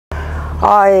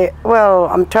Well,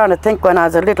 I'm trying to think. When I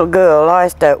was a little girl, I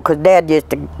used to, because Dad used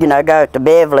to, you know, go to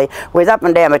Beverly. We was up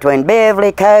and down between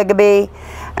Beverly, Kogaby,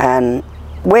 and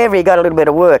wherever he got a little bit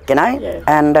of work, you know. Yes.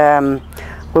 And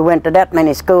we went to that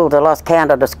many schools. I lost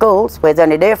count of the schools. We was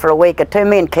only there for a week or two.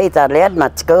 Me and Keith hardly had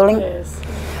much schooling. Yes.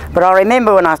 But I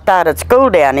remember when I started school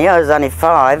down here, I was only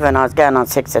 5 and I was going on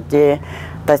 6th year.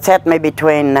 They sat me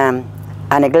between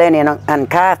Annie Glennie and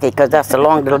Carthy, because that's a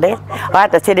long little day. I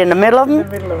had to sit in the middle of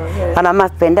them. Yes. And I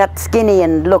must have been that skinny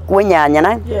and look winyan, you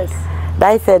know. Yes.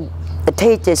 They said, the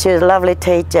teacher, she was a lovely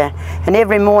teacher, and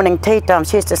every morning tea time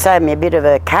she used to save me a bit of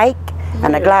a cake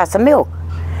and a glass of milk.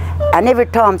 And every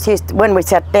time she used to, when we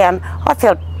sat down, I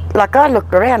felt like, I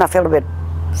looked around, I felt a bit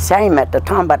shame at the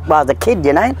time, but I was a kid,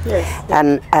 you know. Yes.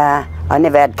 And I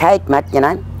never had cake much, you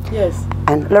know. Yes.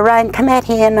 And Lorraine, come out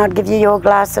here and I'd give you your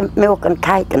glass of milk and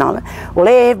cake and all that. Well,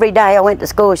 every day I went to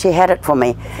school, she had it for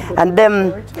me. And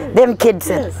them kids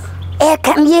said, Yes. how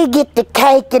come you get the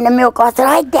cake and the milk? I said,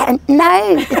 I don't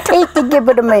know. The teacher give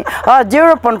it to me. I was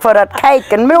European for that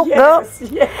cake and milk, girl. Yes.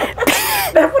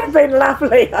 Yes. That would have been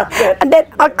lovely, I bet. And then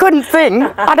I couldn't sing.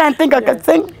 I don't think I could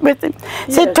sing with him.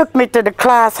 She took me to the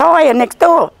class higher next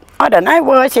door. I don't know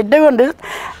why she's doing this.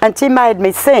 And she made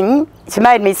me sing. She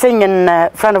made me sing in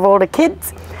front of all the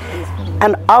kids.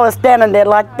 And I was standing there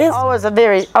like this. I was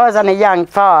only young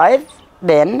 5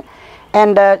 then.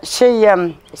 And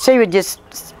she would just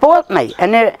sport me.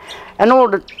 And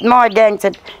all my gang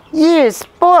said, you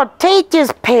sport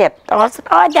teacher's pet. I said,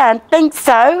 I don't think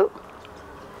so.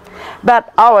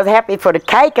 But I was happy for the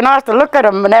cake, and I used to look at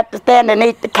them and have to stand and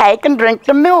eat the cake and drink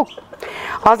the milk.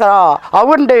 I said, oh, I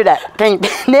wouldn't do that.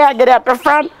 Now I get out the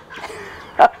front.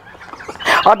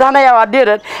 I don't know how I did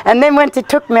it. And then when she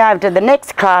took me over to the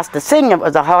next class to sing, it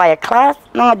was a higher class,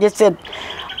 and I just said,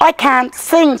 I can't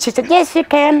sing. She said, yes, you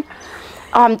can.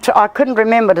 I couldn't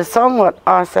remember the song what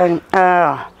I sang.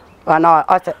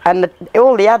 I said, and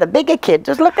all the other bigger kids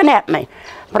was looking at me.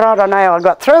 But I don't know how I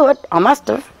got through it. I must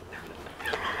have.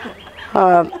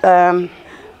 The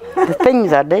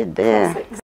things I did, yeah.